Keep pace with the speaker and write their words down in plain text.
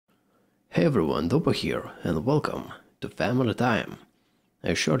Hey everyone, Dopa here, and welcome to Family Time,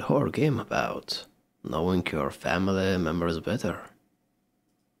 a short horror game about knowing your family members better.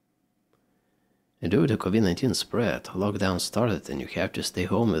 Due to COVID-19 spread, lockdown started and you have to stay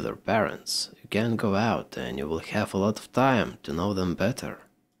home with your parents. You can't go out and you will have a lot of time to know them better.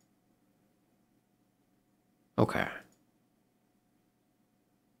 Okay.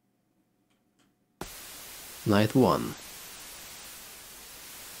 Night 1.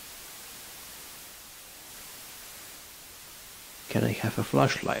 Can I have a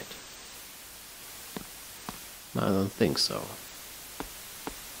flashlight? I don't think so.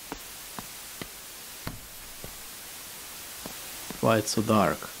 Why it's so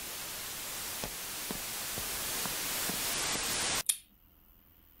dark?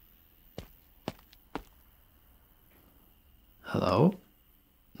 Hello?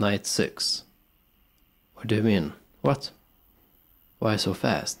 Night 6. What do you mean? What? Why so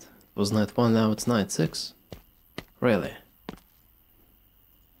fast? It was night 1, now it's night 6? Really?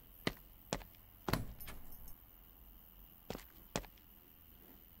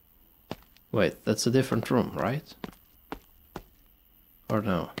 Wait, that's a different room, right? Or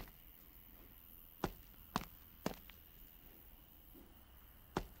no?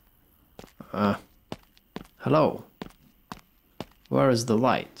 Hello? Where is the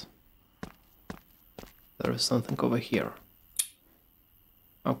light? There is something over here.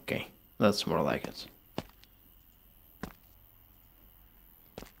 Okay, that's more like it.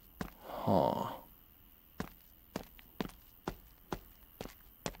 Huh.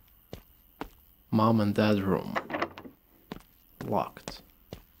 Mom and Dad room. Locked.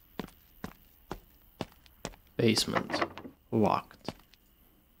 Basement. Locked.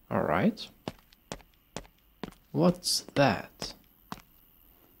 Alright. What's that?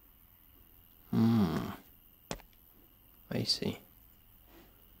 I see.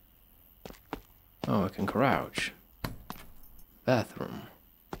 Oh, I can crouch. Bathroom.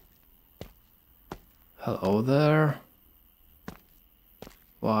 Hello there.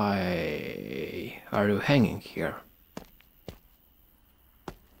 Why are you hanging here?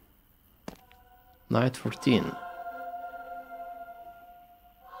 Night 14.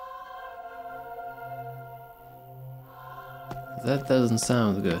 That doesn't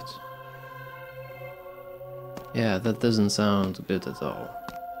sound good. Yeah, that doesn't sound good at all.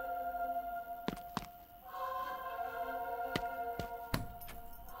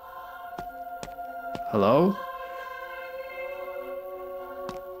 Hello?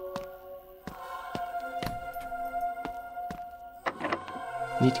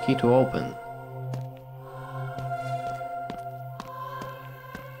 Need key to open.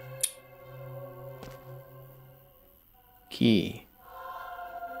 Key.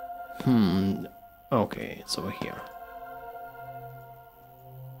 Okay, it's over here.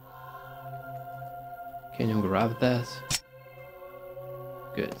 Can you grab that?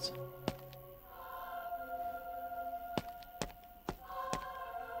 Good.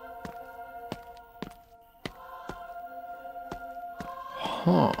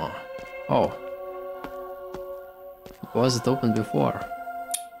 Huh. Oh. Was it open before?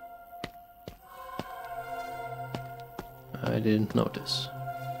 I didn't notice.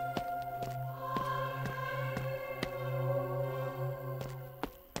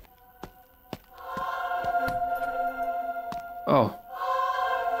 Oh.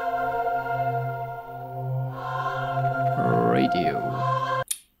 Radio.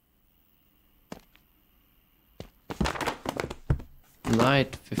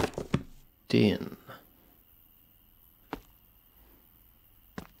 Night 15.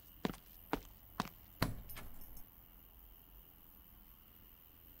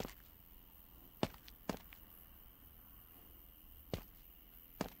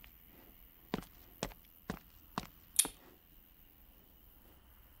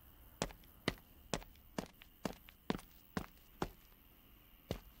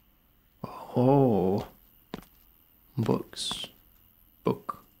 Oh. Books.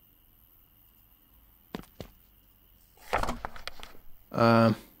 Book.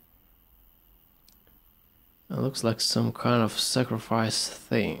 It looks like some kind of sacrifice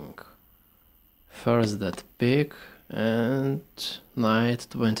thing. First that pig and night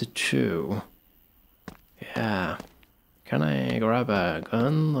 22. Yeah. Can I grab a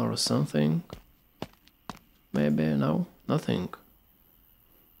gun or something? Maybe, no? Nothing.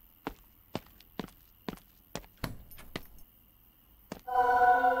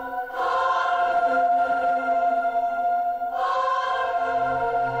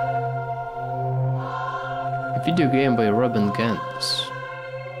 Video game by Robin Gantz.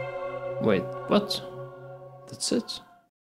 Wait, what? That's it?